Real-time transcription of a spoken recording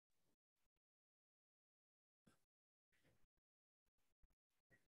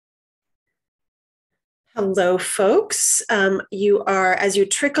Hello, folks. As you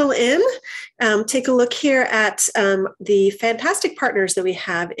trickle in, take a look here at the fantastic partners that we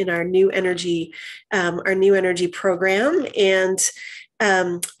have in our new energy program, and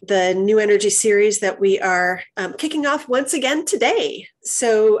the new energy series that we are kicking off once again today.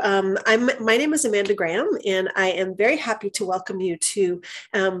 So my name is Amanda Graham, and I am very happy to welcome you to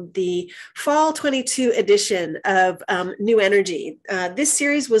the Fall 22 edition of New Energy. This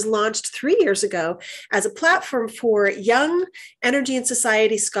series was launched 3 years ago as a platform for young energy and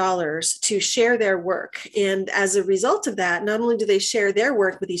society scholars to share their work. And as a result of that, not only do they share their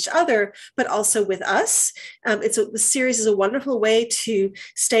work with each other, but also with us. The series is a wonderful way to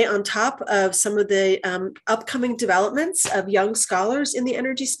stay on top of some of the upcoming developments of young scholars in the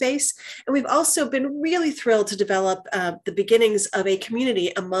energy space. And we've also been really thrilled to develop the beginnings of a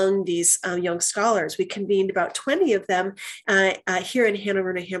community among these young scholars. We convened about 20 of them here in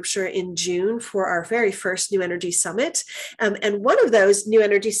Hanover, New Hampshire in June for our very first New Energy Summit. And one of those New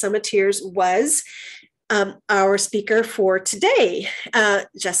Energy Summiteers was our speaker for today,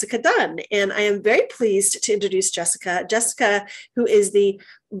 Jessica Dunn. And I am very pleased to introduce Jessica. Jessica, who is the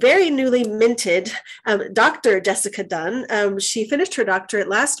very newly minted Dr. Jessica Dunn. She finished her doctorate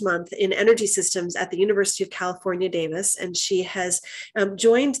last month in energy systems at the University of California, Davis, and she has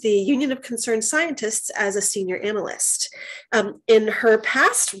joined the Union of Concerned Scientists as a senior analyst. In her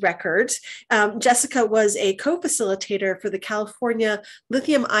past record, Jessica was a co-facilitator for the California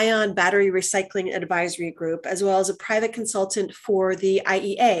Lithium-ion Battery Recycling Advisory Group, as well as a private consultant for the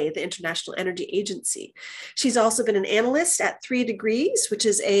IEA, the International Energy Agency. She's also been an analyst at 3 Degrees, which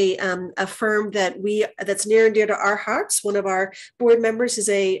is a firm that's near and dear to our hearts. One of our board members is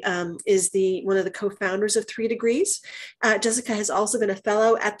one of the co-founders of 3 Degrees. Jessica has also been a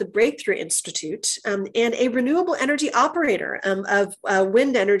fellow at the Breakthrough Institute and a renewable energy operator of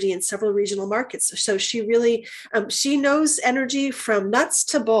wind energy in several regional markets. So she really she knows energy from nuts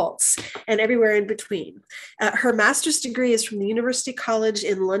to bolts and everywhere in between. Her master's degree is from the University College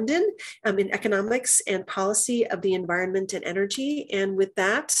in London in economics and policy of the environment and energy. And with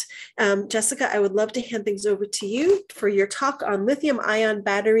that, Jessica, I would love to hand things over to you for your talk on lithium-ion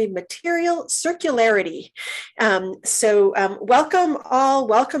battery material circularity. Welcome all,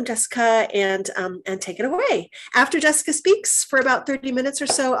 welcome Jessica, and take it away. After Jessica speaks for about 30 minutes or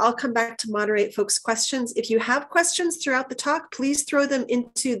so, I'll come back to moderate folks' questions. If you have questions throughout the talk, please throw them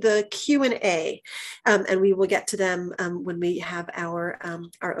into the Q&A, and we will get to them when we have our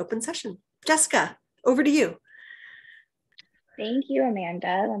open session. Jessica, over to you. Thank you,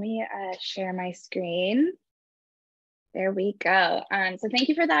 Amanda. Let me share my screen. There we go. So thank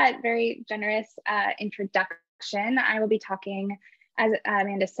you for that very generous introduction. I will be talking, as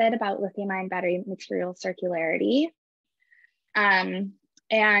Amanda said, about lithium-ion battery material circularity. And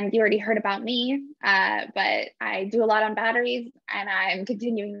you already heard about me, but I do a lot on batteries, and I'm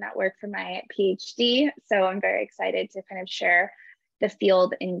continuing that work for my PhD. So I'm very excited to kind of share the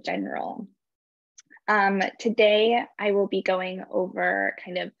field in general. Today, I will be going over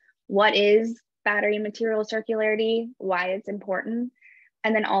kind of what is battery material circularity, why it's important,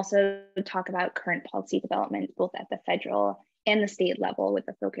 and then also talk about current policy development, both at the federal and the state level with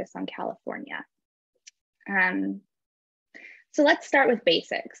a focus on California. So let's start with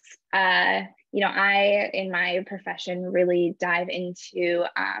basics. I, in my profession, really dive into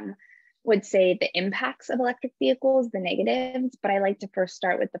would say the impacts of electric vehicles, the negatives, but I like to first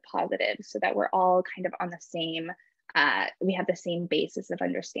start with the positives so that we're all kind of on the same, we have the same basis of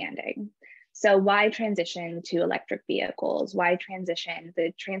understanding. So why transition to electric vehicles? Why transition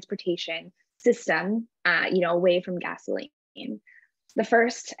the transportation system, away from gasoline? The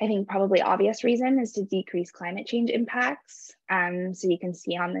first, I think, probably obvious reason is to decrease climate change impacts. So you can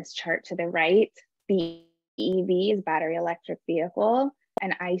see on this chart to the right, the EV is battery electric vehicle,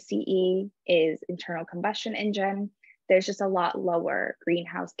 and ICE is internal combustion engine. There's just a lot lower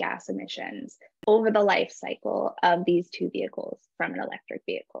greenhouse gas emissions over the life cycle of these two vehicles from an electric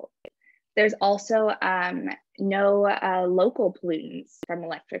vehicle. There's also no local pollutants from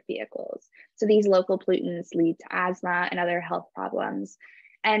electric vehicles. So these local pollutants lead to asthma and other health problems,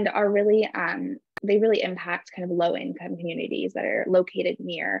 and are really, they really impact kind of low income communities that are located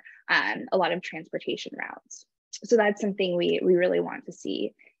near a lot of transportation routes. So that's something we really want to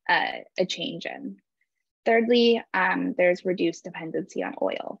see a change in. Thirdly, there's reduced dependency on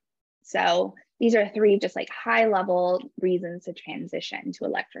oil. So these are 3 just like high level reasons to transition to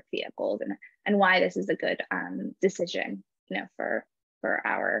electric vehicles, and why this is a good decision, for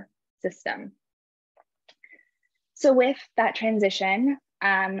our system. So with that transition,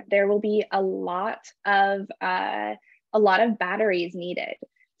 there will be a lot of batteries needed.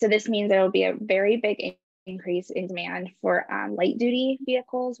 So this means there will be a very big increase in demand for light duty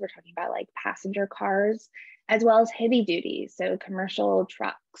vehicles. We're talking about like passenger cars, as well as heavy duty, so commercial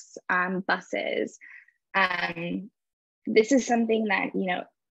trucks, buses. This is something that, you know,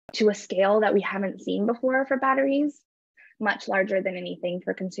 to a scale that we haven't seen before for batteries, much larger than anything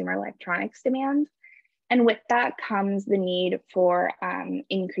for consumer electronics demand. And with that comes the need for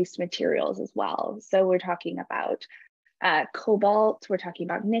increased materials as well. So we're talking about cobalt, we're talking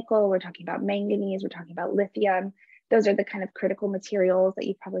about nickel, we're talking about manganese, we're talking about lithium. Those are the kind of critical materials that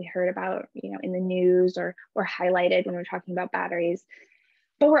you've probably heard about, you know, in the news or highlighted when we're talking about batteries.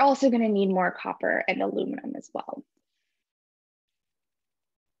 But we're also going to need more copper and aluminum as well.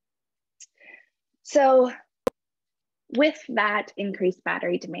 So with that increased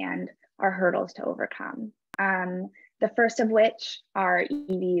battery demand are hurdles to overcome. The first of which are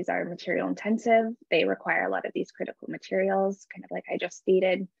EVs are material intensive. They require a lot of these critical materials, kind of like I just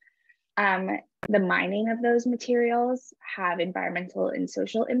stated. The mining of those materials have environmental and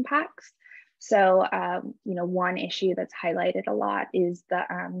social impacts. So, you know, one issue that's highlighted a lot is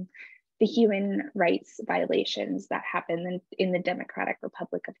the human rights violations that happen in the Democratic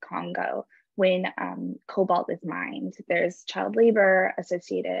Republic of Congo when cobalt is mined. There's child labor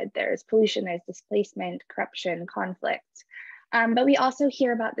associated, there's pollution, there's displacement, corruption, conflict. But we also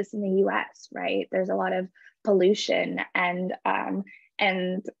hear about this in the US, right? There's a lot of pollution and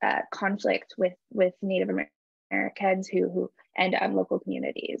conflict with Native Americans and local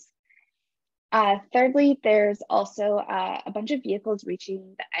communities. Thirdly, there's also a bunch of vehicles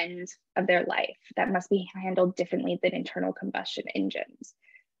reaching the end of their life that must be handled differently than internal combustion engines.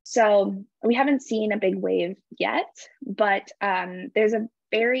 So we haven't seen a big wave yet, but there's a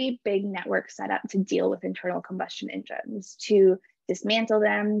very big network set up to deal with internal combustion engines, to dismantle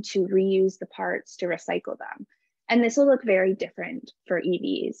them, to reuse the parts, to recycle them. And this will look very different for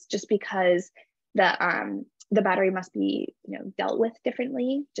EVs, just because the battery must be, you know, dealt with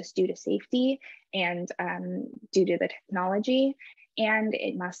differently, just due to safety and due to the technology, and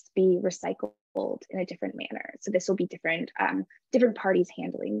it must be recycled in a different manner. So this will be different parties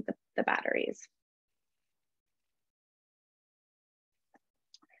handling the batteries.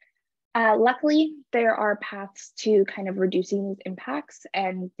 Luckily, there are paths to kind of reducing these impacts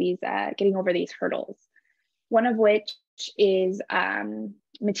and these getting over these hurdles. One of which is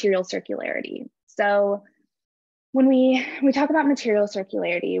material circularity. So when we talk about material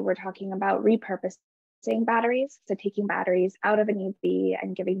circularity, we're talking about repurposing batteries. So taking batteries out of an EV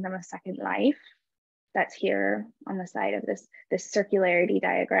and giving them a second life. That's here on the side of this circularity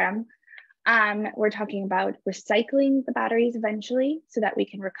diagram. We're talking about recycling the batteries eventually so that we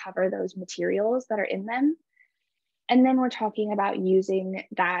can recover those materials that are in them. And then we're talking about using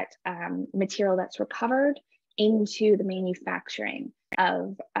that material that's recovered into the manufacturing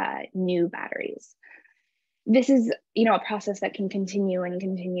of new batteries. This is, you know, a process that can continue and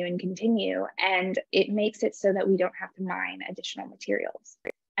continue and continue, and it makes it so that we don't have to mine additional materials.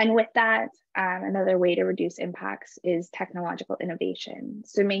 And with that, another way to reduce impacts is technological innovation.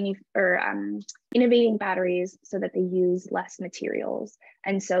 So innovating batteries so that they use less materials,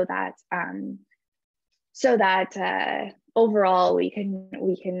 and so that overall we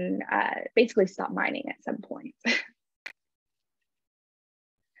can basically stop mining at some point.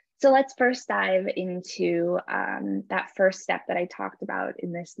 So let's first dive into that first step that I talked about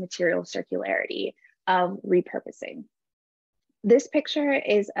in this material circularity of repurposing. This picture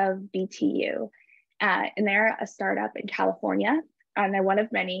is of BTU, and they're a startup in California, and they're one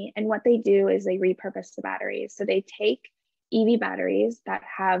of many. And what they do is they repurpose the batteries. So they take EV batteries that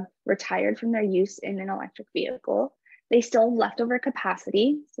have retired from their use in an electric vehicle. They still have leftover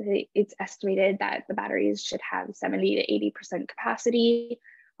capacity. So it's estimated that the batteries should have 70 to 80% capacity.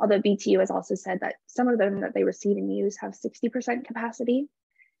 Although BTU has also said that some of them that they receive and use have 60% capacity.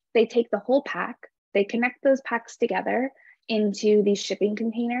 They take the whole pack, they connect those packs together into these shipping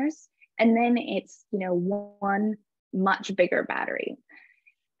containers, and then it's, you know, one much bigger battery.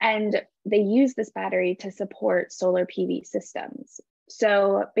 And they use this battery to support solar PV systems.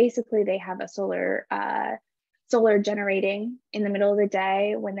 So basically they have a solar generating in the middle of the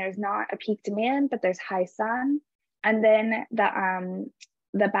day when there's not a peak demand, but there's high sun. And then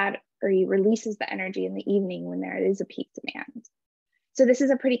the battery releases the energy in the evening when there is a peak demand. So this is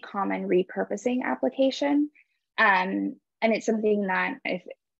a pretty common repurposing application. And it's something that, if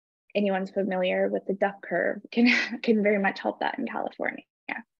anyone's familiar with the duck curve, can very much help that in California.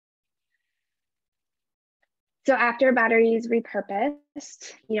 So after a battery is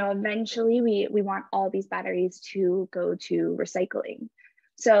repurposed, you know, eventually we want all these batteries to go to recycling.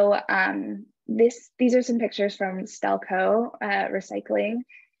 So these are some pictures from Stelco Recycling.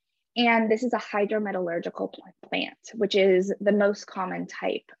 And this is a hydrometallurgical plant, which is the most common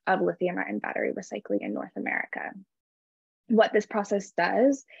type of lithium-ion battery recycling in North America. What this process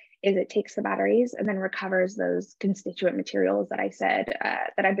does is it takes the batteries and then recovers those constituent materials that I said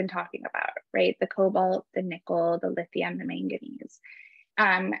that I've been talking about, right? The cobalt, the nickel, the lithium, the manganese.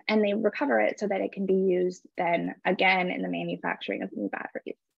 And they recover it so that it can be used then again in the manufacturing of new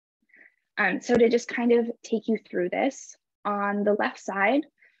batteries. So to just kind of take you through this, on the left side,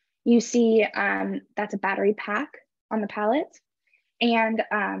 you see that's a battery pack on the pallet. And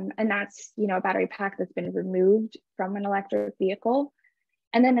that's, you know, a battery pack that's been removed from an electric vehicle.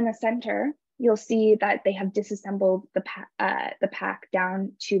 And then in the center, you'll see that they have disassembled the pack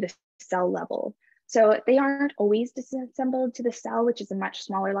down to the cell level. So they aren't always disassembled to the cell, which is a much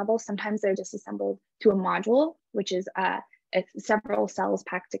smaller level. Sometimes they're disassembled to a module, which is several cells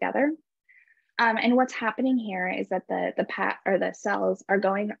packed together. And what's happening here is that the cells are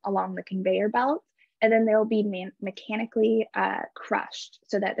going along the conveyor belt, and then they'll be mechanically crushed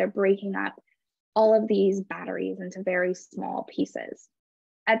so that they're breaking up all of these batteries into very small pieces.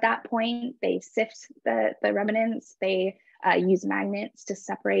 At that point, they sift the remnants. They use magnets to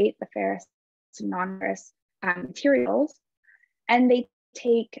separate the ferrous and non-ferrous materials, and they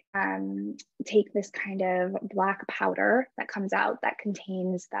take this kind of black powder that comes out that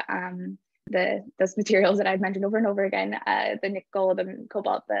contains those materials that I've mentioned over and over again, the nickel, the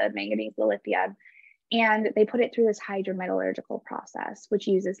cobalt, the manganese, the lithium, and they put it through this hydrometallurgical process, which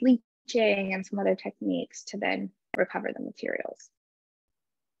uses leaching and some other techniques to then recover the materials.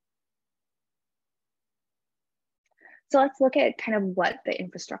 So let's look at kind of what the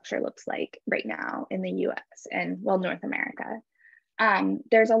infrastructure looks like right now in the US and, well, North America.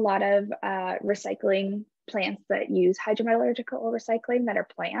 There's a lot of recycling plants that use hydrometallurgical recycling that are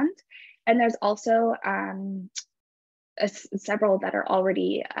planned. And there's also several that are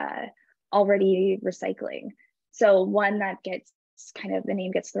already recycling. So one that gets kind of, the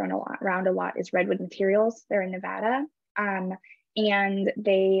name gets thrown around a lot is Redwood Materials. They're in Nevada. And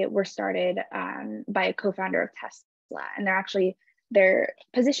they were started by a co-founder of Tesla. And they're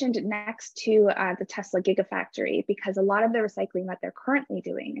positioned next to the Tesla Gigafactory, because a lot of the recycling that they're currently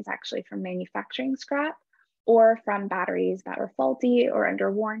doing is actually from manufacturing scrap or from batteries that were faulty or under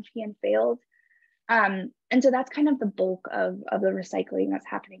warranty and failed. And so that's kind of the bulk of the recycling that's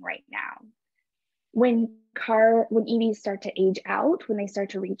happening right now. When EVs start to age out, when they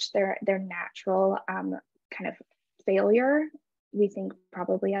start to reach their natural kind of failure, we think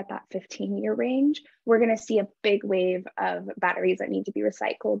probably at that 15-year range, we're going to see a big wave of batteries that need to be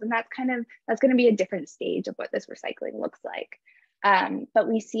recycled. And that's going to be a different stage of what this recycling looks like. But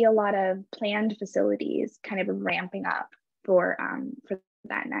we see a lot of planned facilities kind of ramping up for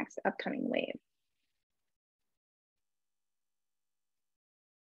that next upcoming wave.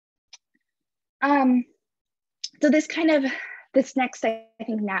 So this next, I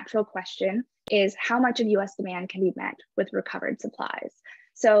think, natural question is how much of US demand can be met with recovered supplies?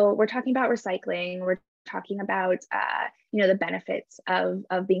 So we're talking about recycling, we're talking about the benefits of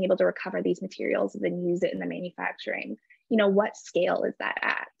being able to recover these materials and then use it in the manufacturing. What scale is that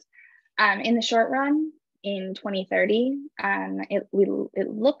at? In the short run, in 2030, it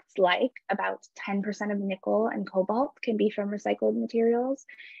looks like about 10% of nickel and cobalt can be from recycled materials,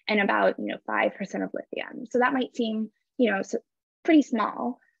 and about 5% of lithium. So that might seem pretty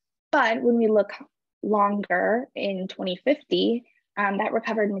small, but when we look longer, in 2050, that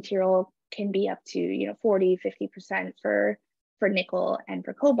recovered material can be up to 40–50% for nickel and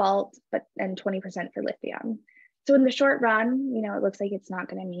for cobalt, but then 20% for lithium. So in the short run, it looks like it's not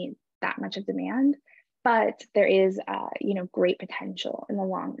going to meet that much of demand, but there is great potential in the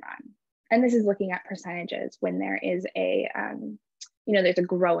long run. And this is looking at percentages when there is there's a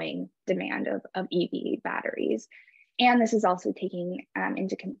growing demand of EV batteries. And this is also taking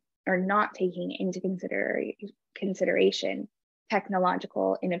not taking into consideration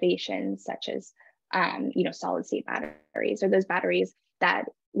technological innovations such as solid state batteries, or those batteries that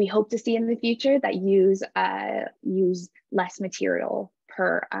we hope to see in the future that use less material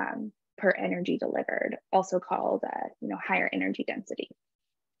per energy delivered, also called higher energy density.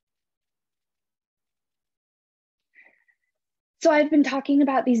 So I've been talking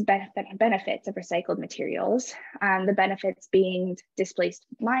about these benefits of recycled materials, the benefits being displaced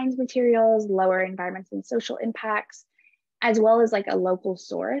mines materials, lower environmental and social impacts, as well as like a local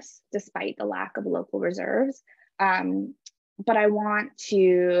source, despite the lack of local reserves. But I want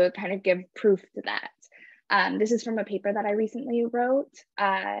to kind of give proof to that. This is from a paper that I recently wrote,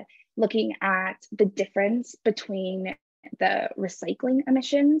 looking at the difference between the recycling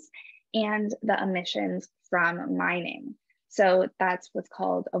emissions and the emissions from mining. So that's what's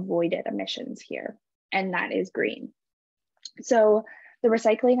called avoided emissions here, and that is green. So the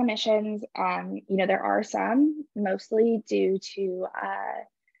recycling emissions, there are some, mostly due to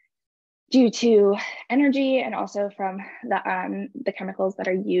energy and also from the chemicals that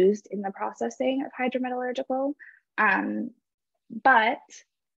are used in the processing of hydrometallurgical. But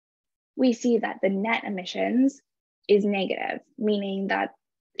we see that the net emissions is negative, meaning that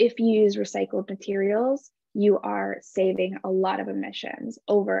if you use recycled materials, you are saving a lot of emissions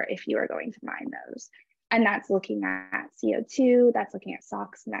over if you are going to mine those. And that's looking at CO2, that's looking at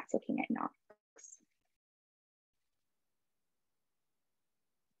SOx, and that's looking at NOx.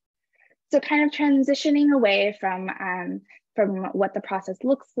 So kind of transitioning away from what the process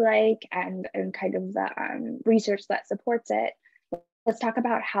looks like and kind of the research that supports it, let's talk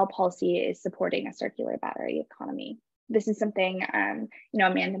about how policy is supporting a circular battery economy. This is something,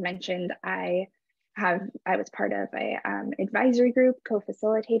 Amanda mentioned, I was part of a advisory group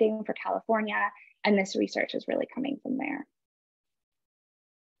co-facilitating for California, and this research is really coming from there.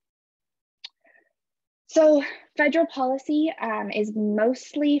 So federal policy is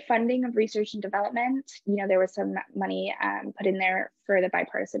mostly funding of research and development. There was some money put in there for the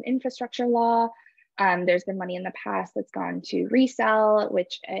bipartisan infrastructure law. There's been money in the past that's gone to RECELL,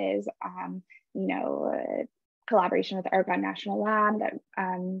 which is, collaboration with Argonne National Lab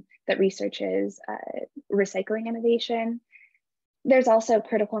that researches recycling innovation. There's also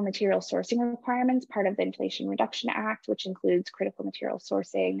critical material sourcing requirements, part of the Inflation Reduction Act, which includes critical material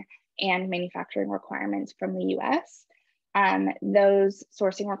sourcing and manufacturing requirements from the US. Those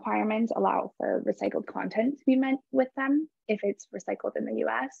sourcing requirements allow for recycled content to be met with them if it's recycled in the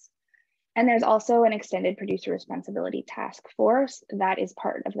US. And there's also an extended producer responsibility task force that is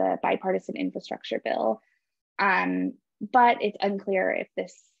part of the bipartisan infrastructure bill. But it's unclear if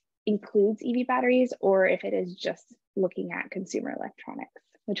this includes EV batteries or if it is just looking at consumer electronics,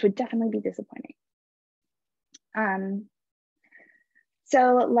 which would definitely be disappointing.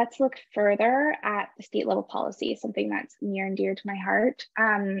 So let's look further at the state level policy, something that's near and dear to my heart.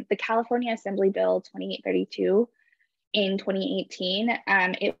 The California Assembly Bill 2832 in 2018,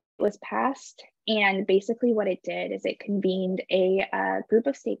 it was passed, and basically what it did is it convened a group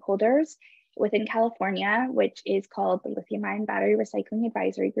of stakeholders within California, which is called the Lithium-ion Battery Recycling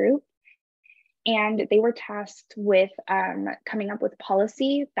Advisory Group. And they were tasked with coming up with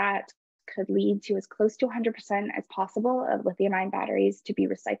policy that could lead to as close to 100% as possible of lithium-ion batteries to be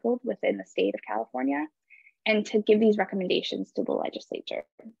recycled within the state of California, and to give these recommendations to the legislature.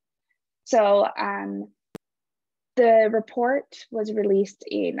 So the report was released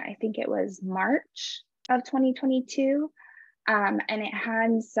in, I think it was March of 2022, and it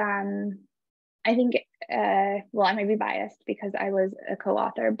had some, I think, well, I may be biased because I was a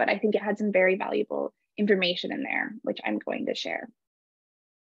co-author, but I think it had some very valuable information in there, which I'm going to share.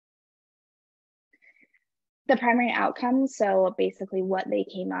 The primary outcomes, so basically what they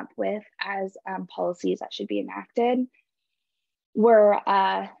came up with as policies that should be enacted, were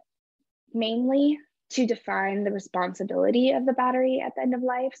mainly to define the responsibility of the battery at the end of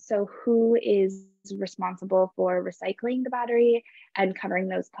life. So who is responsible for recycling the battery and covering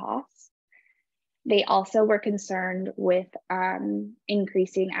those costs? They also were concerned with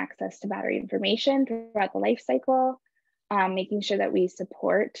increasing access to battery information throughout the life cycle, making sure that we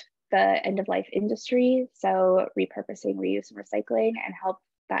support the end-of-life industry, so repurposing, reuse, and recycling, and help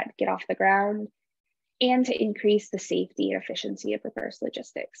that get off the ground, and to increase the safety and efficiency of reverse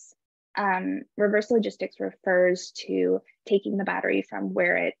logistics. Reverse logistics refers to taking the battery from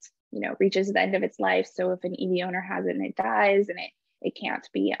where it reaches the end of its life. So if an EV owner has it and it dies and it can't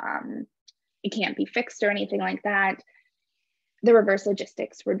be fixed or anything like that, the reverse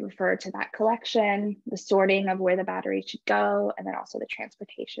logistics would refer to that collection, the sorting of where the battery should go, and then also the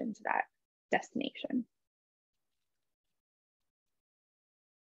transportation to that destination.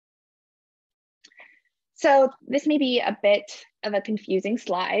 So this may be a bit of a confusing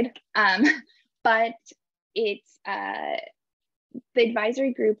slide, but it's the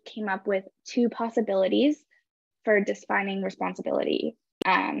advisory group came up with two possibilities for defining responsibility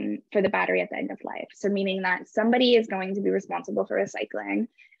for the battery at the end of life. So meaning that somebody is going to be responsible for recycling,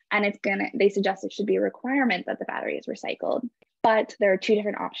 and they suggest it should be a requirement that the battery is recycled, but there are two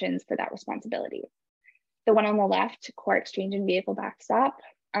different options for that responsibility. The one on the left, core exchange and vehicle backstop,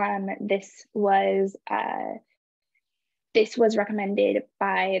 this was recommended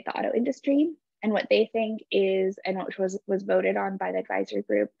by the auto industry, and what they think is, and which was voted on by the advisory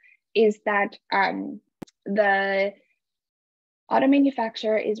group, is that the auto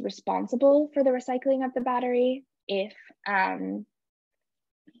manufacturer is responsible for the recycling of the battery if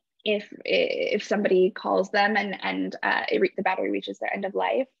if somebody calls them and the battery reaches their end of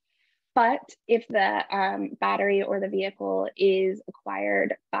life. But if the battery or the vehicle is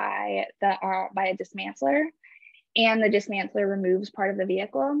acquired by a dismantler, and the dismantler removes part of the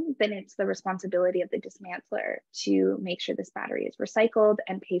vehicle, then it's the responsibility of the dismantler to make sure this battery is recycled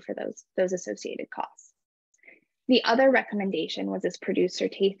and pay for those associated costs. The other recommendation was this producer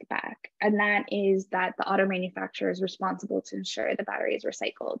take back, and that is that the auto manufacturer is responsible to ensure the battery is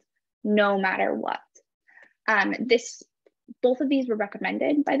recycled, no matter what. Both of these were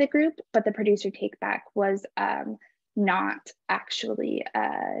recommended by the group, but the producer take back was not actually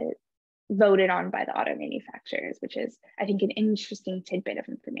voted on by the auto manufacturers, which is, I think, an interesting tidbit of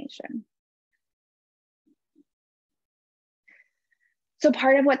information. So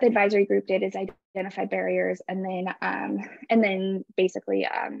part of what the advisory group did is identify barriers and then basically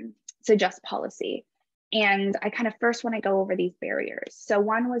suggest policy. And I kind of first want to go over these barriers. So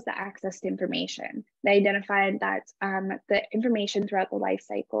one was the access to information. They identified that the information throughout the life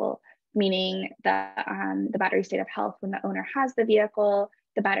cycle, meaning the battery state of health when the owner has the vehicle,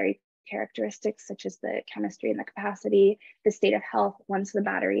 the battery characteristics such as the chemistry and the capacity, the state of health once the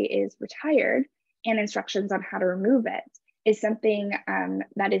battery is retired, and instructions on how to remove it, is something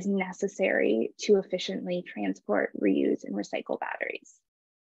that is necessary to efficiently transport, reuse, and recycle batteries.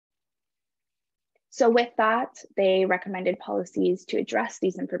 So with that, they recommended policies to address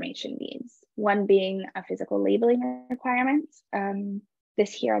these information needs, one being a physical labeling requirement.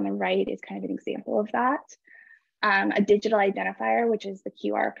 This here on the right is kind of an example of that. A digital identifier, which is the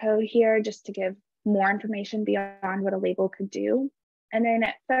QR code here, just to give more information beyond what a label could do. And then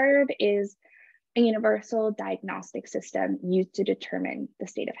third is a universal diagnostic system used to determine the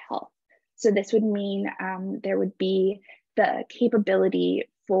state of health. So this would mean there would be the capability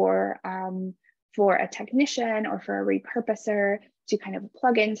for a technician or for a repurposer to kind of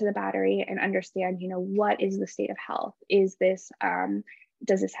plug into the battery and understand, what is the state of health? Is this,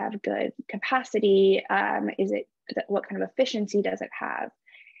 does this have good capacity? What kind of efficiency does it have?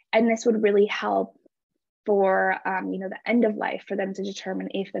 And this would really help for, the end of life, for them to determine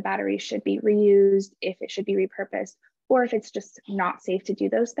if the battery should be reused, if it should be repurposed, or if it's just not safe to do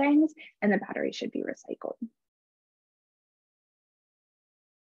those things and the battery should be recycled.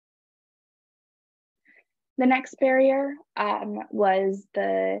 The next barrier was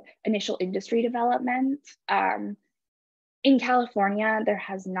the initial industry development. In California, there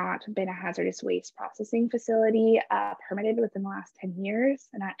has not been a hazardous waste processing facility permitted within the last 10 years,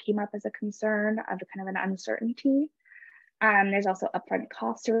 and that came up as a concern of kind of an uncertainty. There's also upfront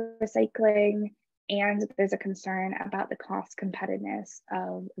cost to recycling, and there's a concern about the cost competitiveness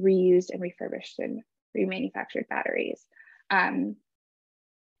of reused and refurbished and remanufactured batteries.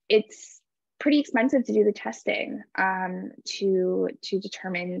 It's pretty expensive to do the testing to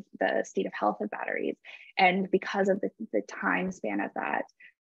determine the state of health of batteries. And because of the time span of that,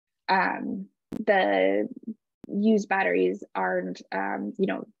 the used batteries aren't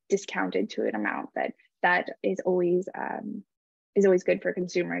discounted to an amount that is always good for a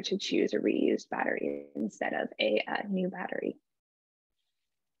consumer to choose a reused battery instead of a new battery.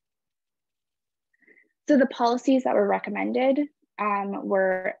 So the policies that were recommended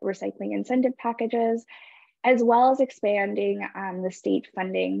were recycling incentive packages, as well as expanding the state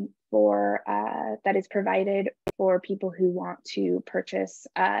funding for that is provided for people who want to purchase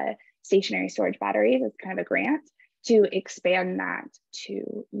stationary storage batteries as kind of a grant, to expand that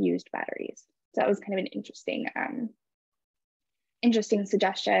to used batteries. So that was kind of an interesting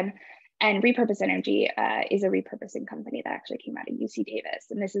suggestion. And Repurpose Energy is a repurposing company that actually came out of UC Davis,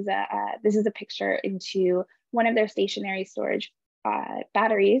 and this is a picture into one of their stationary storage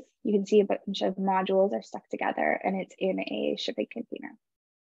batteries. You can see a bunch of modules are stuck together, and it's in a shipping container.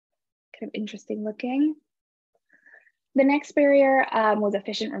 Kind of interesting looking. The next barrier was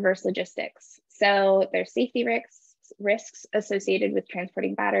efficient reverse logistics. So there's safety risks associated with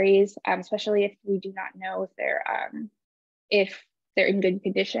transporting batteries, especially if we do not know if they're in good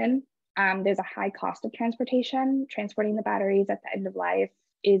condition. There's a high cost of transportation. Transporting the batteries at the end of life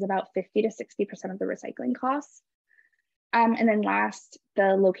is about 50 to 60% of the recycling costs. And then last,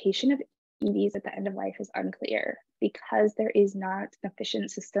 the location of EVs at the end of life is unclear because there is not an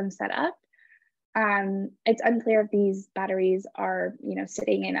efficient system set up. It's unclear if these batteries are,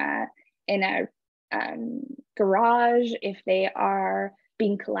 sitting in a garage, if they are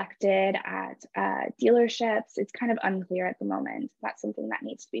being collected at dealerships. It's kind of unclear at the moment. That's something that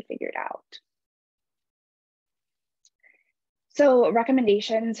needs to be figured out. So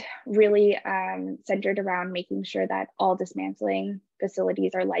recommendations really centered around making sure that all dismantling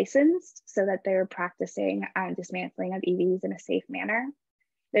facilities are licensed so that they're practicing dismantling of EVs in a safe manner.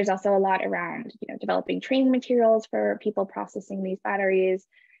 There's also a lot around, developing training materials for people processing these batteries,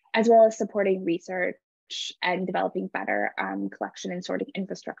 as well as supporting research and developing better collection and sorting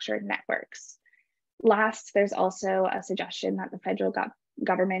infrastructure and networks. Last, there's also a suggestion that the federal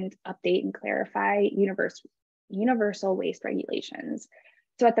government update and clarify universal waste regulations.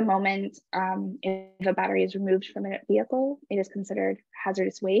 So at the moment, if a battery is removed from a vehicle, it is considered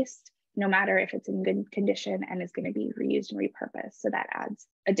hazardous waste, no matter if it's in good condition and is going to be reused and repurposed. So that adds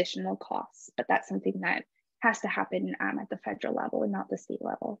additional costs, but that's something that has to happen at the federal level and not the state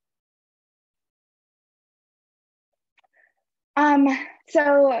level.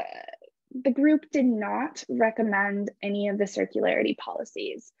 So the group did not recommend any of the circularity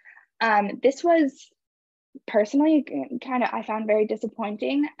policies. This was personally I found very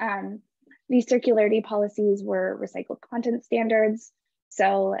disappointing. These circularity policies were recycled content standards.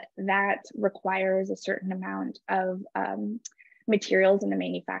 So that requires a certain amount of materials in the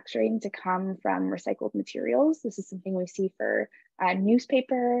manufacturing to come from recycled materials. This is something we see for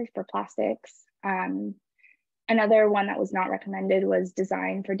newspaper, for plastics. Another one that was not recommended was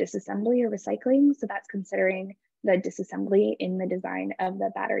design for disassembly or recycling. So that's considering the disassembly in the design of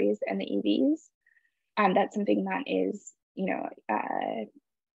the batteries and the EVs. That's something that is,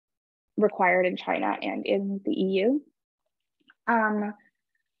 required in China and in the EU.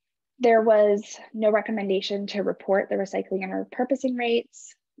 There was no recommendation to report the recycling and repurposing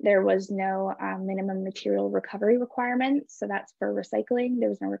rates. There was no minimum material recovery requirements. So that's for recycling. There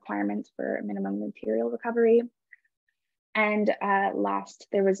was no requirements for minimum material recovery. And last,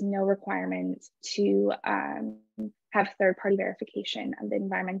 there was no requirement to have third-party verification of the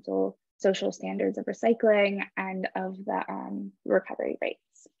environmental social standards of recycling and of the recovery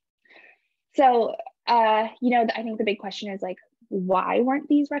rates. So, I think the big question is why weren't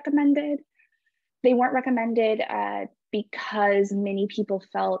these recommended? They weren't recommended because many people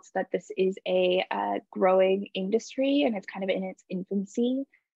felt that this is a growing industry and it's kind of in its infancy,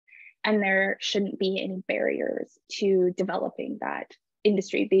 and there shouldn't be any barriers to developing that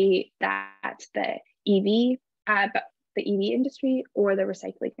industry, be that the EV industry or the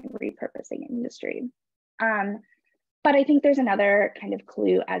recycling and repurposing industry. But I think there's another kind of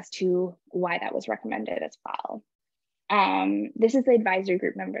clue as to why that was recommended as well. This is the advisory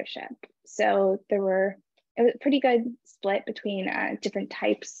group membership. So it was a pretty good split between different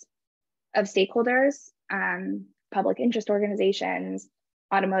types of stakeholders, public interest organizations,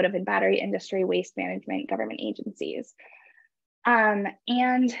 automotive and battery industry, waste management, government agencies. And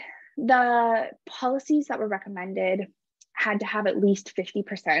the policies that were recommended had to have at least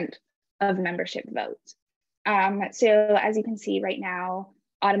 50% of membership vote. So as you can see right now,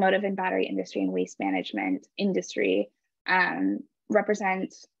 automotive and battery industry and waste management industry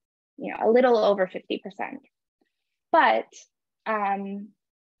represent a little over 50%. But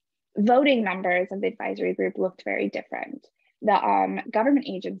voting members of the advisory group looked very different. The government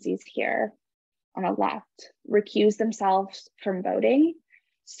agencies here on the left recused themselves from voting.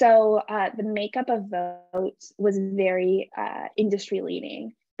 So the makeup of votes was very industry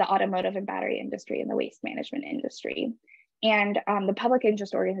leaning, the automotive and battery industry and the waste management industry. And the public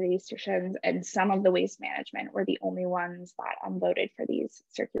interest organizations and some of the waste management were the only ones that voted for these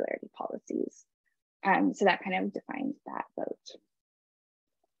circularity policies. So that kind of defines that vote.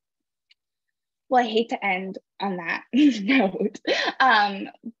 Well, I hate to end on that note,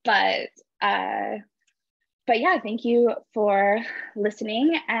 but yeah, thank you for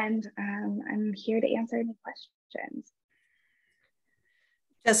listening, and I'm here to answer any questions.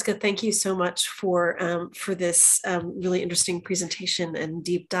 Jessica, thank you so much for this really interesting presentation and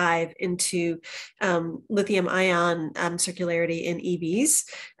deep dive into lithium-ion circularity in EVs.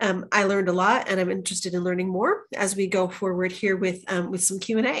 I learned a lot, and I'm interested in learning more as we go forward here with some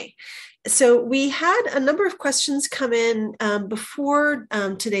Q&A. So we had a number of questions come in before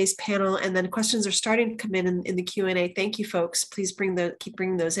today's panel, and then questions are starting to come in the Q&A. Thank you, folks. Please keep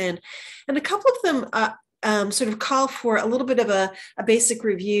bringing those in. And a couple of them sort of call for a little bit of a basic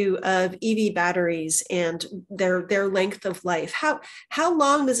review of EV batteries and their length of life. How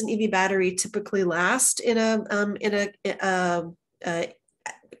long does an EV battery typically last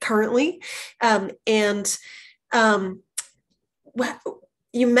currently?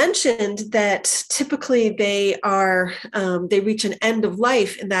 You mentioned that typically they reach an end of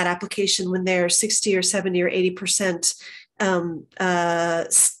life in that application when they're 60 or 70 or 80%,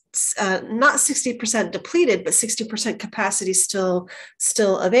 not 60% depleted, but 60% capacity still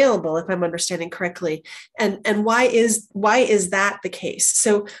available, if I'm understanding correctly. And why is that the case?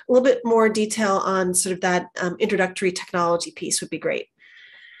 So a little bit more detail on sort of that introductory technology piece would be great.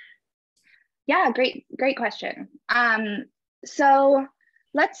 Yeah, great question. So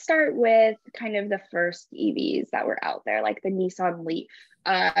let's start with kind of the first EVs that were out there, like the Nissan Leaf.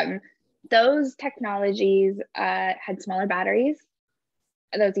 Those technologies had smaller batteries.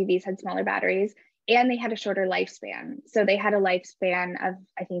 Those EVs had smaller batteries, and they had a shorter lifespan. So they had a lifespan of,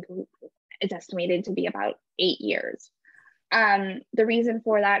 I think it's estimated to be about 8 years. The reason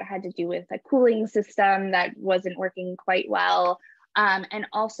for that had to do with a cooling system that wasn't working quite well. And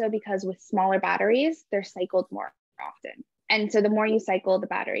also because with smaller batteries, they're cycled more often. And so the more you cycle the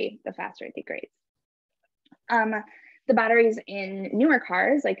battery, the faster it degrades. The batteries in newer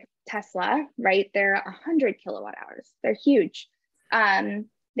cars like Tesla, right? They're 100 kilowatt hours. They're huge.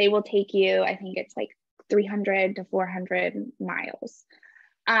 They will take you, I think it's like 300 to 400 miles.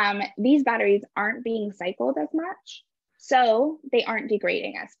 These batteries aren't being cycled as much, so they aren't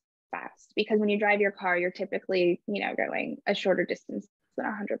degrading as fast, because when you drive your car, you're typically, going a shorter distance than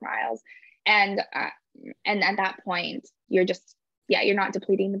 100 miles. And at that point, you're not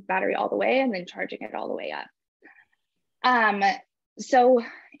depleting the battery all the way and then charging it all the way up. So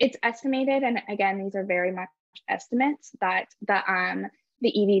it's estimated, and again, these are very much estimates, that the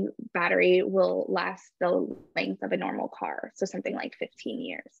EV battery will last the length of a normal car, so something like 15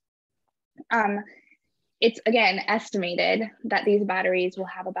 years. It's again estimated that these batteries will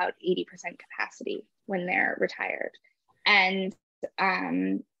have about 80% capacity when they're retired. And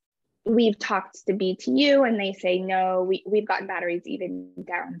we've talked to BTU and they say, no, we've gotten batteries even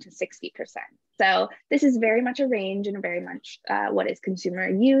down to 60%. So this is very much a range and very much what is consumer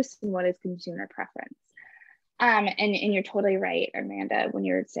use and what is consumer preference. And you're totally right, Amanda, when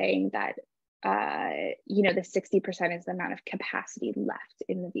you're saying that, the 60% is the amount of capacity left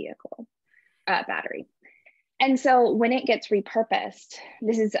in the vehicle battery. And so when it gets repurposed,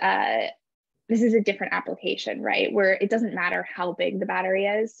 this is a different application, right? Where it doesn't matter how big the battery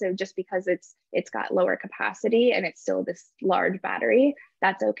is. So just because it's got lower capacity and it's still this large battery,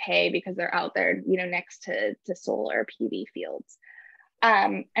 that's okay, because they're out there, next to solar PV fields.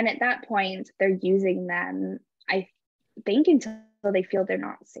 And at that point, they're using them, I think, until they feel they're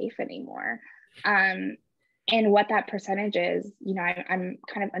not safe anymore. And what that percentage is, I'm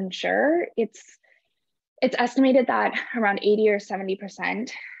kind of unsure. It's estimated that around 80 or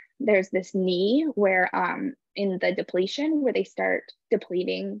 70%, there's this knee where in the depletion where they start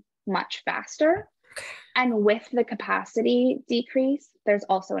depleting much faster. And with the capacity decrease, there's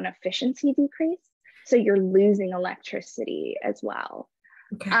also an efficiency decrease. So you're losing electricity as well.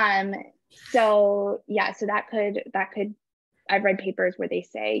 Okay. So that could, I've read papers where they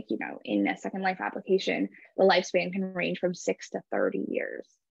say, in a second life application, the lifespan can range from 6 to 30 years.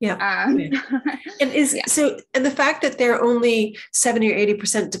 Yeah. And and the fact that they're only 70 or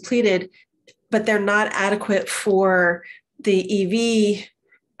 80% depleted, but they're not adequate for the EV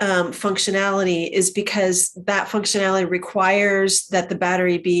functionality, is because that functionality requires that the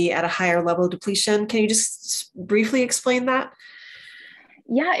battery be at a higher level of depletion. Can you just briefly explain that?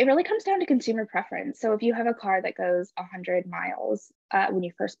 Yeah, it really comes down to consumer preference. So if you have a car that goes 100 miles when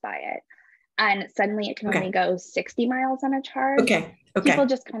you first buy it, and suddenly it can only go 60 miles on a charge, people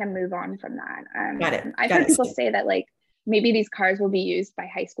just kind of move on from that. I've heard people say that, like, maybe these cars will be used by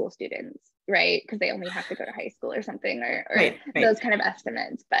high school students, right? Because they only have to go to high school or something, or those kind of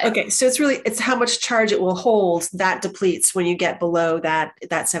estimates. But so it's how much charge it will hold that depletes when you get below that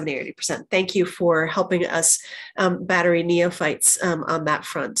 70 or 80%. Thank you for helping us battery neophytes on that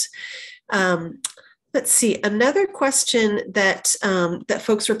front. Let's see, another question that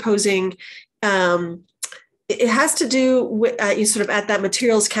folks were posing. It has to do with you sort of at that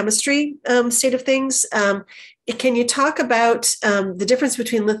materials chemistry state of things. Can you talk about the difference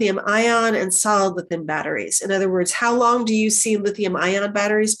between lithium-ion and solid lithium batteries? In other words, how long do you see lithium-ion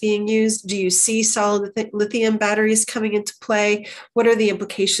batteries being used? Do you see solid lithium batteries coming into play? What are the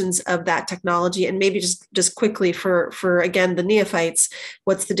implications of that technology? And maybe just quickly for again, the neophytes,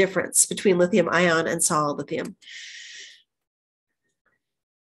 what's the difference between lithium-ion and solid lithium?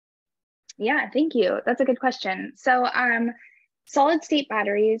 Yeah, thank you. That's a good question. So solid state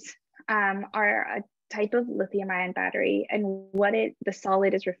batteries are a type of lithium-ion battery, and what the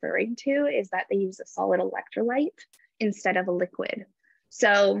solid is referring to is that they use a solid electrolyte instead of a liquid.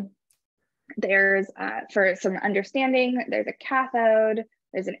 So there's, for some understanding, there's a cathode,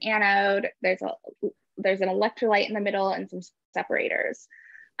 there's an anode, there's an electrolyte in the middle, and some separators.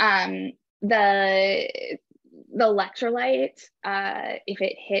 The electrolyte,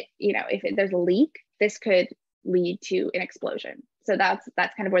 if there's a leak, this could lead to an explosion. So that's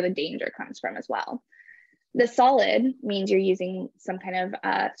kind of where the danger comes from as well. The solid means you're using some kind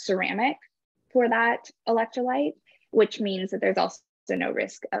of ceramic for that electrolyte, which means that there's also no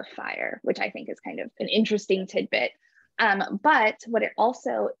risk of fire, which I think is kind of an interesting tidbit. But what it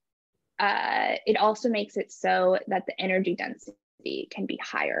also makes it so that the energy density can be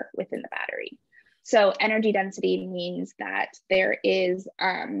higher within the battery. So energy density means that there is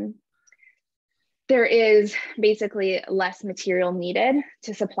basically less material needed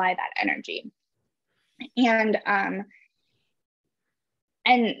to supply that energy. And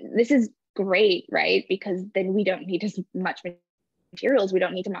this is great, right? Because then we don't need as much materials. We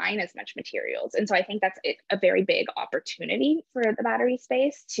don't need to mine as much materials. And so I think that's a very big opportunity for the battery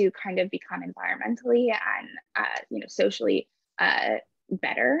space to kind of become environmentally and socially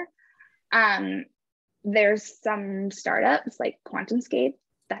better. There's some startups like QuantumScape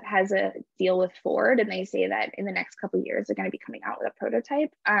that has a deal with Ford, and they say that in the next couple of years they're going to be coming out with a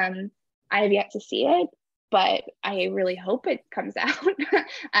prototype. I have yet to see it, but I really hope it comes out.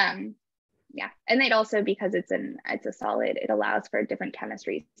 Yeah, and it also, because it's a solid, it allows for different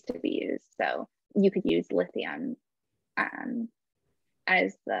chemistries to be used. So you could use lithium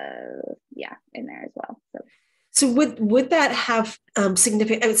as in there as well. So would that have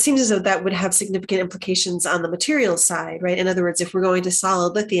significant? It seems as though that would have significant implications on the materials side, right? In other words, if we're going to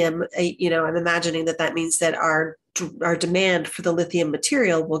solid lithium, I'm imagining that means that our demand for the lithium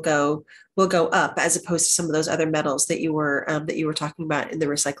material will go up, as opposed to some of those other metals that you were talking about in the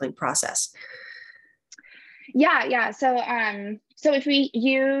recycling process. Yeah. So if we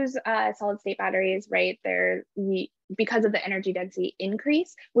use solid state batteries, right, because of the energy density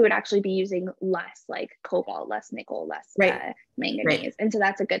increase, we would actually be using less like cobalt, less nickel, less manganese. Right. And so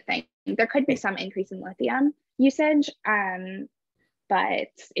that's a good thing. There could be some increase in lithium usage, but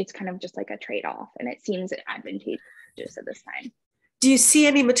it's kind of just like a trade-off, and it seems advantageous at this time. Do you see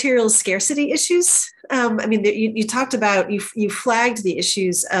any materials scarcity issues? You talked about, you flagged the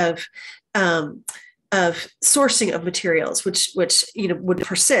issues of sourcing of materials, which would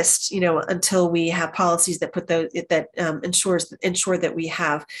persist, until we have policies that put those ensure that we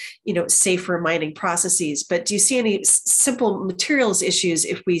have, safer mining processes. But do you see any simple materials issues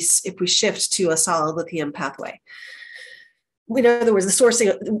if we shift to a solid lithium pathway? In other words, the sourcing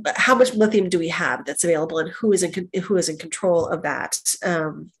of how much lithium do we have that's available, and who is in control of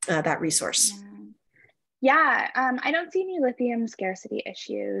that resource? Yeah, I don't see any lithium scarcity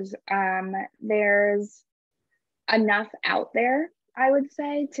issues. There's enough out there, I would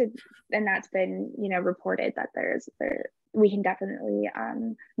say, and that's been, reported that we can definitely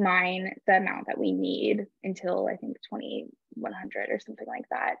mine the amount that we need until I think 2100 or something like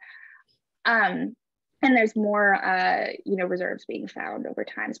that. And there's more, reserves being found over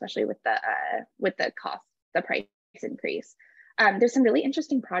time, especially with the price increase. There's some really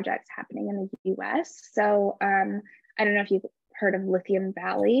interesting projects happening in the US. So I don't know if you've heard of Lithium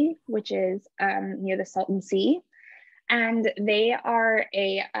Valley, which is near the Salton Sea. And they are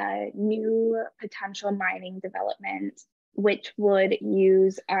a new potential mining development, which would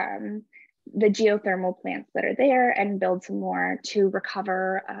use the geothermal plants that are there and build some more to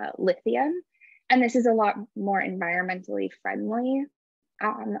recover lithium. And this is a lot more environmentally friendly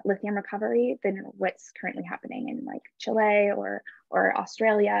lithium recovery than what's currently happening in like Chile or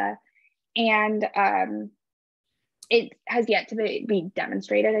Australia. And it has yet to be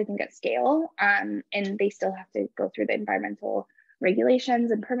demonstrated, I think, at scale. And they still have to go through the environmental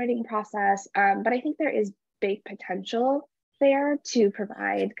regulations and permitting process. But I think there is big potential there to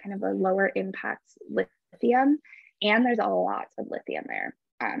provide kind of a lower impact lithium. And there's a lot of lithium there,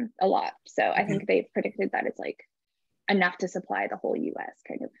 a lot. So I think they've predicted that it's like enough to supply the whole US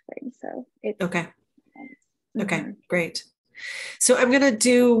kind of thing. So it's okay. Great. So I'm going to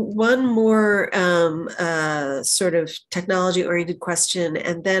do one more sort of technology-oriented question,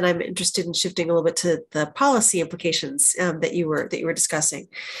 and then I'm interested in shifting a little bit to the policy implications that you were discussing.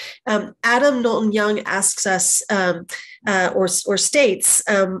 Adam Knowlton Young asks us, or states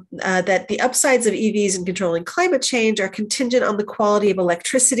that the upsides of EVs in controlling climate change are contingent on the quality of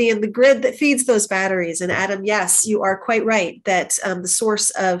electricity in the grid that feeds those batteries. And Adam, yes, you are quite right that the source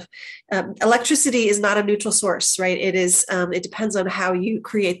of electricity is not a neutral source, right? It is. It depends on how you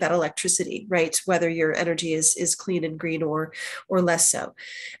create that electricity, right? Whether your energy is clean and green or less so.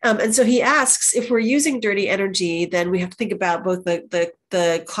 And so he asks, if we're using dirty energy, then we have to think about both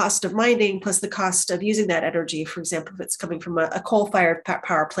the cost of mining plus the cost of using that energy. For example, if it's coming from a coal-fired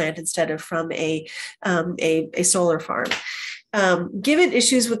power plant instead of from a solar farm. Given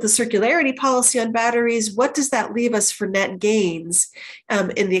issues with the circularity policy on batteries, what does that leave us for net gains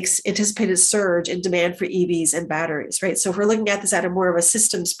in the anticipated surge in demand for EVs and batteries, right? So if we're looking at this at a more of a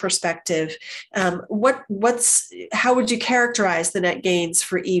systems perspective, how would you characterize the net gains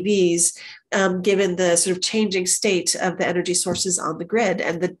for EVs given the sort of changing state of the energy sources on the grid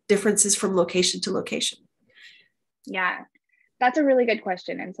and the differences from location to location? Yeah, that's a really good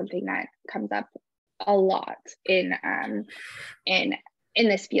question, and something that comes up a lot in in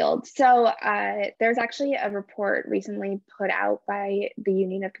this field. So there's actually a report recently put out by the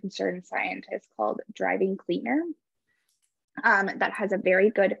Union of Concerned Scientists called Driving Cleaner, that has a very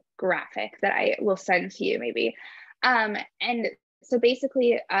good graphic that I will send to you maybe. And so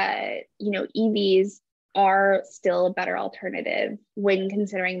basically, EVs are still a better alternative when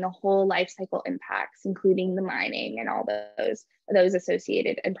considering the whole life cycle impacts, including the mining and all those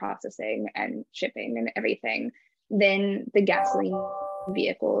associated and processing and shipping and everything, than the gasoline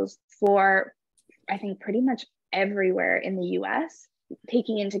vehicles for, I think, pretty much everywhere in the US,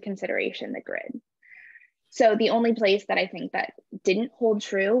 taking into consideration the grid. So the only place that I think that didn't hold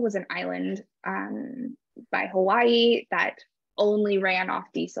true was an island by Hawaii that only ran off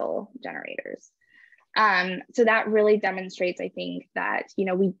diesel generators. So that really demonstrates, I think, that,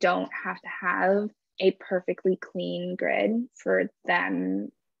 we don't have to have a perfectly clean grid for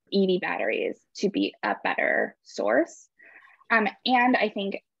them EV batteries to be a better source. And I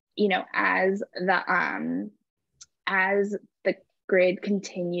think, as the grid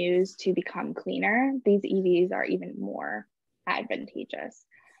continues to become cleaner, these EVs are even more advantageous.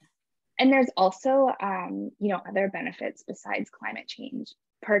 And there's also, other benefits besides climate change,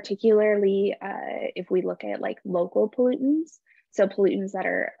 particularly if we look at like local pollutants. So pollutants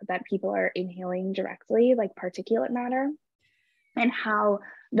that people are inhaling directly, like particulate matter, and how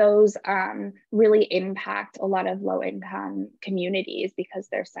those really impact a lot of low-income communities because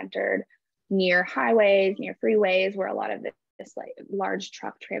they're centered near highways, near freeways, where a lot of this like large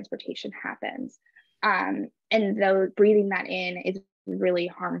truck transportation happens. And though breathing that in is really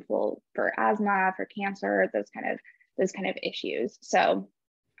harmful for asthma, for cancer, those kind of issues. So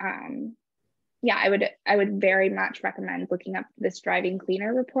yeah, I would very much recommend looking up this Driving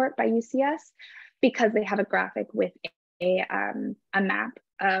Cleaner report by UCS, because they have a graphic with a map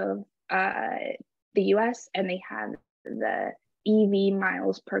of the US, and they have the EV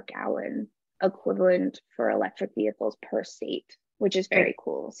miles per gallon equivalent for electric vehicles per state, which is very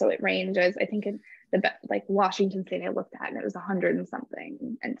cool. So it ranges, I think in like Washington State I looked at, and it was 100 and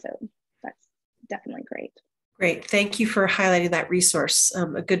something. And so that's definitely great. Great. Thank you for highlighting that resource,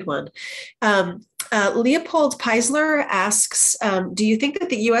 a good one. Leopold Peisler asks, do you think that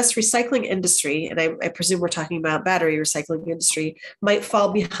the U.S. recycling industry, and I presume we're talking about battery recycling industry, might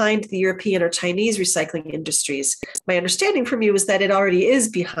fall behind the European or Chinese recycling industries? My understanding from you is that it already is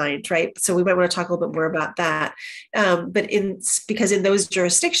behind, right? So we might want to talk a little bit more about that. Because in those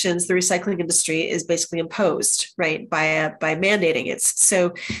jurisdictions, the recycling industry is basically imposed, right, by mandating it.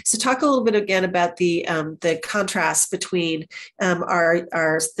 So talk a little bit again about the contrast between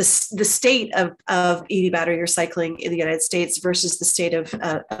the state of EV battery recycling in the United States versus the state of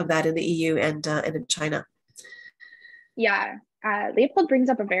that in the EU and in China. Yeah, Leopold brings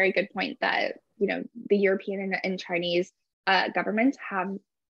up a very good point that the European and Chinese governments have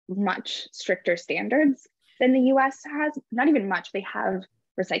much stricter standards than the US has. Not even much; they have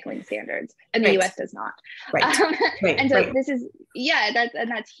recycling standards, and the US does not. Right. And so this is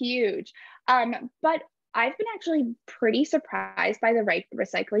that's huge. But I've been actually pretty surprised by the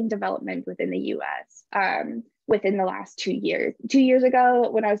recycling development within the US within the last 2 years. 2 years ago,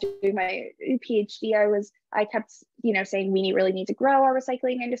 when I was doing my PhD, I kept saying we really need to grow our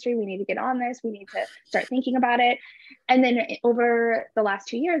recycling industry. We need to get on this. We need to start thinking about it. And then over the last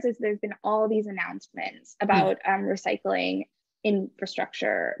 2 years, there's been all these announcements about recycling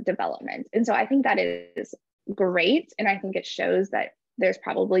infrastructure development. And so I think that is great. And I think it shows that there's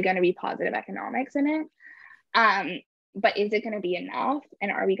probably going to be positive economics in it. But is it going to be enough?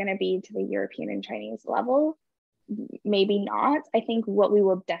 And are we going to be to the European and Chinese level? Maybe not. I think what we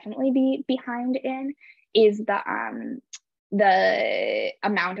will definitely be behind in is the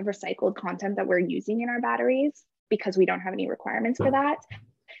amount of recycled content that we're using in our batteries, because we don't have any requirements for that.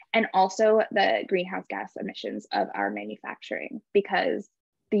 And also the greenhouse gas emissions of our manufacturing, because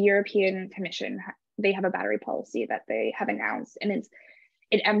the European Commission, they have a battery policy that they have announced, and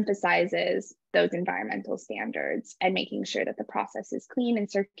it emphasizes those environmental standards and making sure that the process is clean and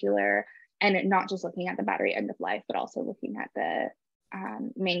circular, and not just looking at the battery end of life, but also looking at the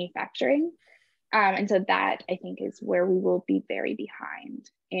manufacturing. And so that, I think, is where we will be very behind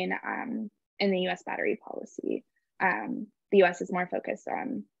in the US battery policy. The US is more focused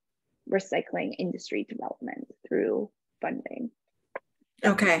on recycling industry development through funding.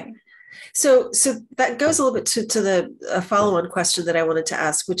 Okay. So that goes a little bit to the follow-on question that I wanted to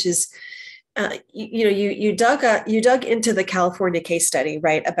ask, which is, you dug into the California case study,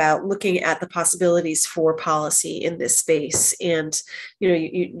 right, about looking at the possibilities for policy in this space, and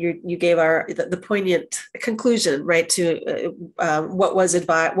you gave the poignant conclusion, right, to what was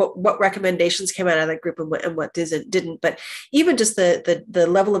advised, what recommendations came out of that group, and what didn't. But even just the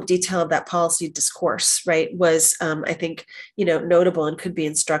level of detail of that policy discourse, right, was I think notable and could be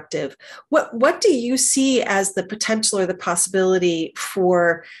instructive. What do you see as the potential or the possibility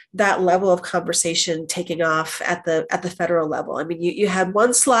for that level of conversation taking off at the federal level? I mean, you had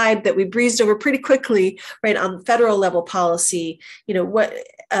one slide that we breezed over pretty quickly, right, on federal level policy. How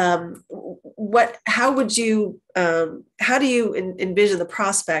do you envision the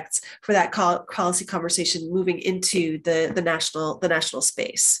prospects for that policy conversation moving into the national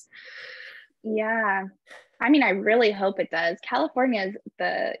space? Yeah. I mean, I really hope it does. California is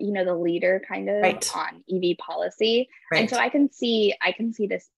the leader kind of right. on EV policy. Right. And so I can see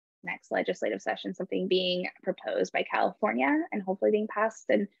this next legislative session, something being proposed by California and hopefully being passed.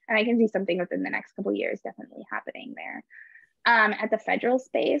 And I can see something within the next couple of years definitely happening there. At the federal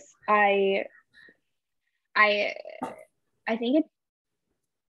space, I think it,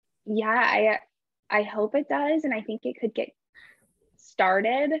 I hope it does. And I think it could get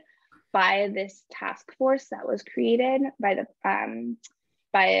started by this task force that was created by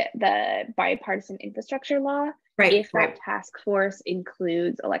the bipartisan infrastructure law. Right. If that task force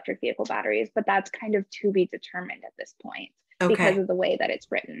includes electric vehicle batteries, but that's kind of to be determined at this point because of the way that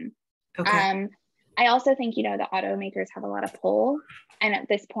it's written. I also think, the automakers have a lot of pull, and at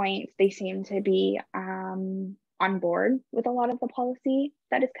this point they seem to be on board with a lot of the policy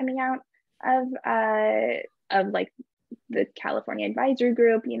that is coming out of like the California advisory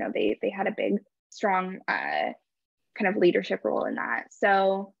group. They had a big, strong kind of leadership role in that.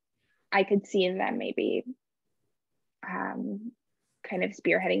 So I could see them maybe kind of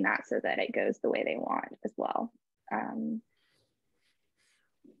spearheading that so that it goes the way they want as well.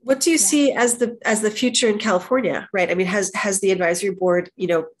 What do you see as the future in California, right? I mean, has the advisory board,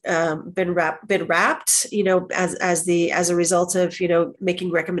 been wrapped, as a result of,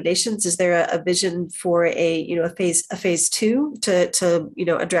 making recommendations? Is there a vision for a phase two to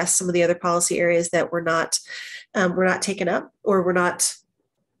address some of the other policy areas that were not taken up or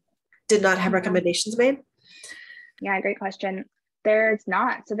did not have recommendations made? Yeah, great question. There's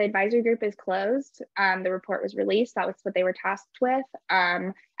not. So the advisory group is closed. The report was released. That was what they were tasked with.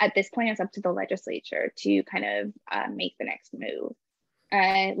 At this point, it's up to the legislature to kind of make the next move.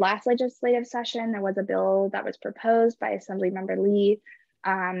 Last legislative session, there was a bill that was proposed by Assemblymember Lee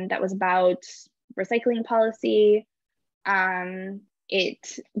that was about recycling policy.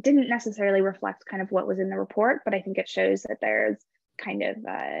 It didn't necessarily reflect kind of what was in the report, but I think it shows that there's kind of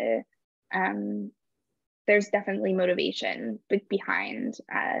there's definitely motivation behind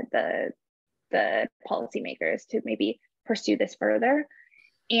the policymakers to maybe pursue this further.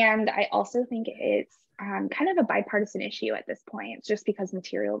 And I also think it's kind of a bipartisan issue at this point, just because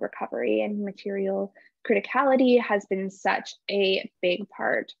material recovery and material criticality has been such a big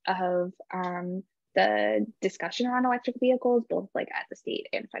part of the discussion around electric vehicles, both like at the state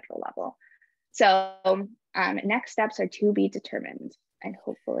and federal level. So next steps are to be determined, and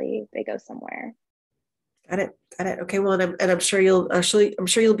hopefully they go somewhere. Got it. Okay. Well, and I'm sure you'll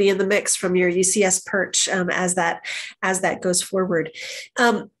be in the mix from your UCS perch as that goes forward.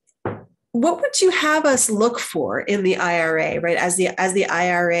 What would you have us look for in the IRA, right? As the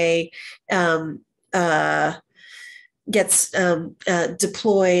IRA gets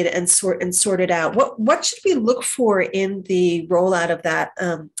deployed and sorted out, what should we look for in the rollout of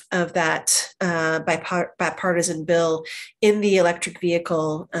that bipartisan bill in the electric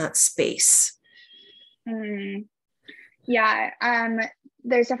vehicle space?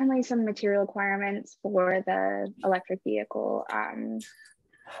 There's definitely some material requirements for the electric vehicle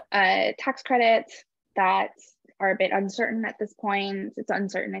tax credits that are a bit uncertain at this point. It's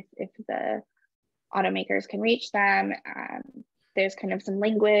uncertain if the automakers can reach them. There's kind of some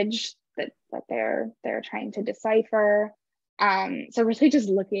language that they're trying to decipher. So really just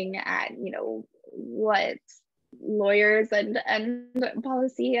looking at what lawyers and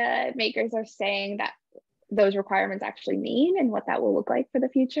policy makers are saying that those requirements actually mean and what that will look like for the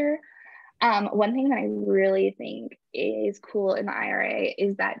future. One thing that I really think is cool in the IRA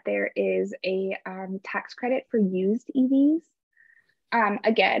is that there is a tax credit for used EVs.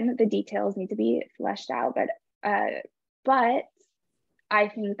 Again, the details need to be fleshed out, but I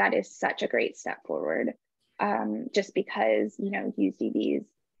think that is such a great step forward, just because, used EVs,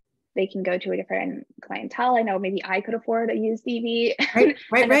 they can go to a different clientele. I know maybe I could afford a used EV, right.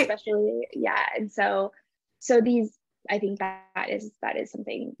 Especially, and so these I think that is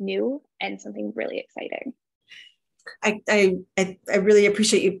something new and something really exciting. I really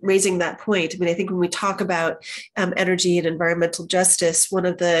appreciate you raising that point. I mean, I think when we talk about energy and environmental justice, one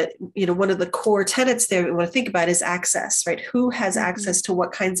of the core tenets there we want to think about is access, right? Who has access to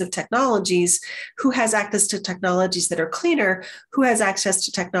what kinds of technologies? Who has access to technologies that are cleaner? Who has access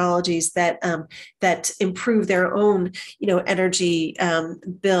to technologies that improve their own, energy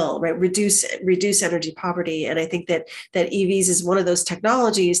bill, right? Reduce energy poverty. And I think that EVs is one of those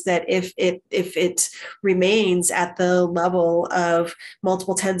technologies that if it remains at the level of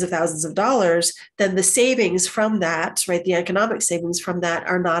multiple tens of thousands of dollars, then the savings from that, right, the economic savings from that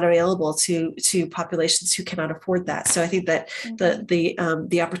are not available to populations who cannot afford that. So I think that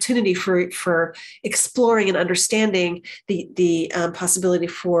the opportunity for exploring and understanding the possibility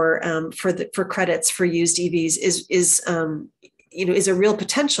for credits for used EVs is a real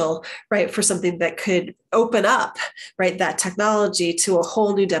potential, right, for something that could open up, right, that technology to a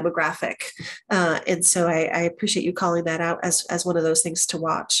whole new demographic. And so I appreciate you calling that out as one of those things to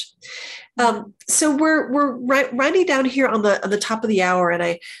watch. So we're running down here on the top of the hour, and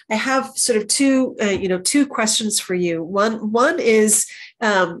I have sort of two questions for you. One is,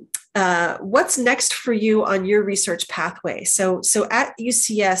 what's next for you on your research pathway? So at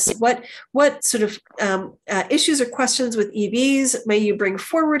UCS, what sort of issues or questions with EVs may you bring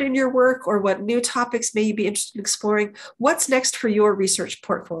forward in your work, or what new topics may you be interested in exploring? What's next for your research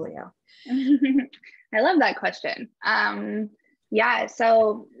portfolio? I love that question. Yeah,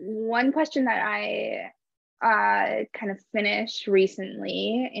 so one question that I kind of finished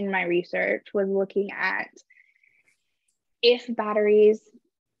recently in my research was looking at if batteries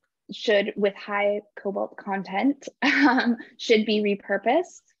with high cobalt content should be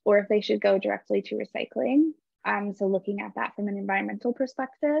repurposed, or if they should go directly to recycling. So looking at that from an environmental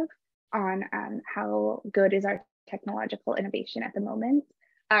perspective on how good is our technological innovation at the moment.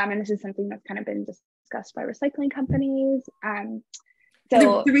 And this is something that's kind of been discussed by recycling companies.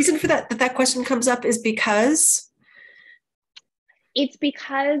 So the reason for that question comes up is because? It's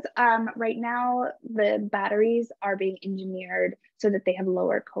because right now the batteries are being engineered so that they have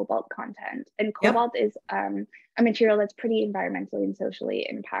lower cobalt content. And cobalt is a material that's pretty environmentally and socially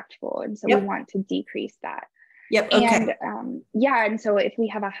impactful. And so we want to decrease that. Okay. And and so if we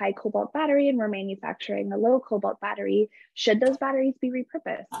have a high cobalt battery and we're manufacturing a low cobalt battery, should those batteries be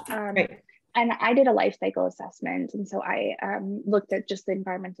repurposed? Right. And I did a life cycle assessment. And so I looked at just the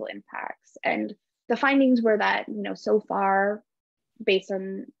environmental impacts. And the findings were that, so far, based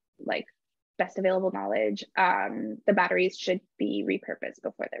on like best available knowledge, the batteries should be repurposed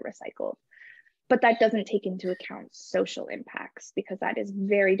before they're recycled. But that doesn't take into account social impacts, because that is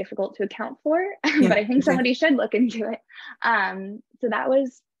very difficult to account for. But I think somebody should look into it. So that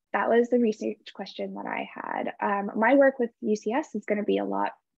was the research question that I had. My work with UCS is going to be a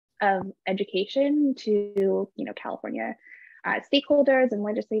lot of education to California stakeholders and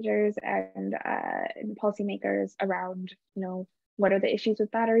legislators and policymakers around what are the issues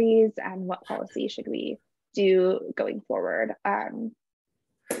with batteries and what policy should we do going forward.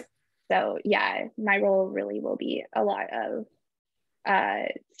 So yeah, my role really will be a lot of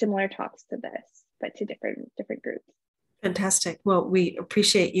similar talks to this, but to different groups. Fantastic. Well, we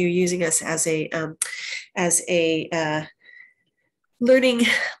appreciate you using us as a learning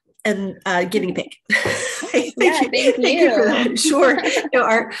and guinea pig. Thank you for that. Sure.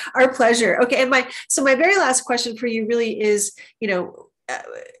 Our pleasure. Okay. And my very last question for you really is,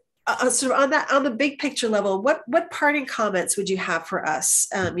 sort of on the big picture level, what parting comments would you have for us,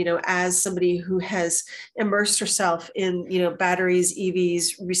 as somebody who has immersed herself in, batteries,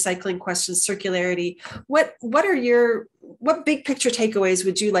 EVs, recycling questions, circularity? What big picture takeaways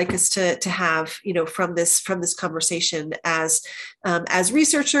would you like us to have, from this conversation as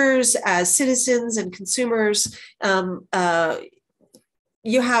researchers, as citizens and consumers? You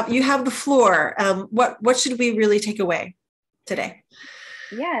have the floor. What should we really take away today?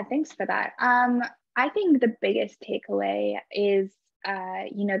 Yeah, thanks for that. I think the biggest takeaway is,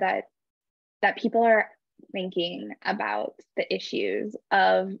 that people are thinking about the issues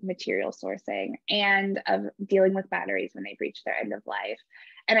of material sourcing and of dealing with batteries when they've reached their end of life.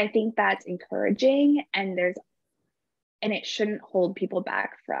 And I think that's encouraging, and it shouldn't hold people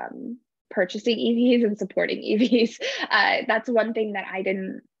back from purchasing EVs and supporting EVs. That's one thing that I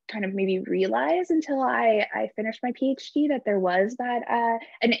didn't kind of maybe realize until I finished my PhD, that there was that,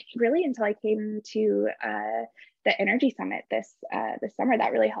 and really until I came to the Energy Summit this summer,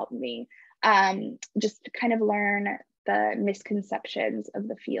 that really helped me just to kind of learn the misconceptions of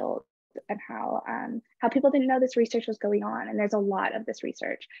the field and how people didn't know this research was going on. And there's a lot of this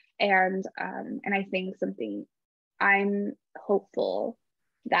research, and I think something I'm hopeful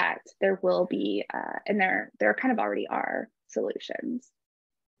that there will be, and there kind of already are solutions.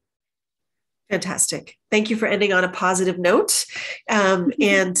 Fantastic. Thank you for ending on a positive note.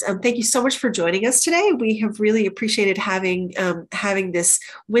 And thank you so much for joining us today. We have really appreciated having this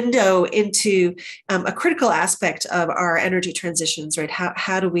window into a critical aspect of our energy transitions, right?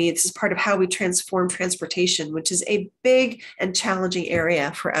 How do we, this is part of how we transform transportation, which is a big and challenging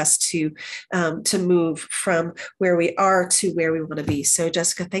area for us to move from where we are to where we want to be. So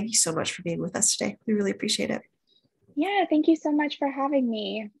Jessica, thank you so much for being with us today. We really appreciate it. Yeah, thank you so much for having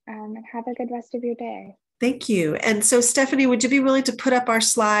me, and have a good rest of your day. Thank you. And so, Stephanie, would you be willing to put up our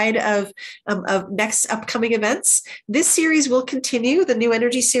slide of next upcoming events? This series will continue. The New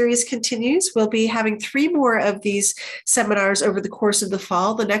Energy series continues. We'll be having 3 more of these seminars over the course of the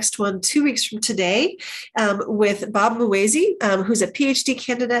fall. The next one 2 weeks from today with Bob Muezi, who's a PhD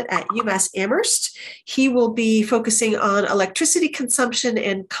candidate at UMass Amherst. He will be focusing on electricity consumption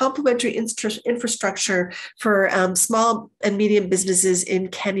and complementary infrastructure for small and medium businesses in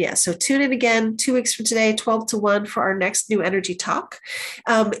Kenya. So tune in again 2 weeks from today, 12 to 1 for our next New Energy talk.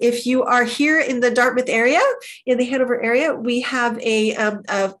 If you are here in the Dartmouth area, in the Hanover area, we have a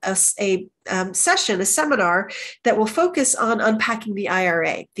session, a seminar that will focus on unpacking the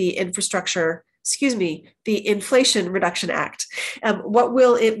IRA, the Inflation Reduction Act. What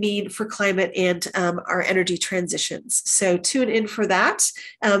will it mean for climate and our energy transitions? So tune in for that.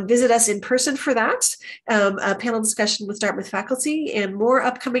 Visit us in person for that. A panel discussion with Dartmouth faculty, and more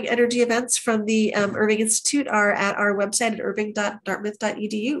upcoming energy events from the Irving Institute are at our website at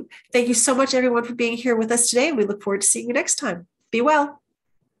irving.dartmouth.edu. Thank you so much, everyone, for being here with us today. We look forward to seeing you next time. Be well.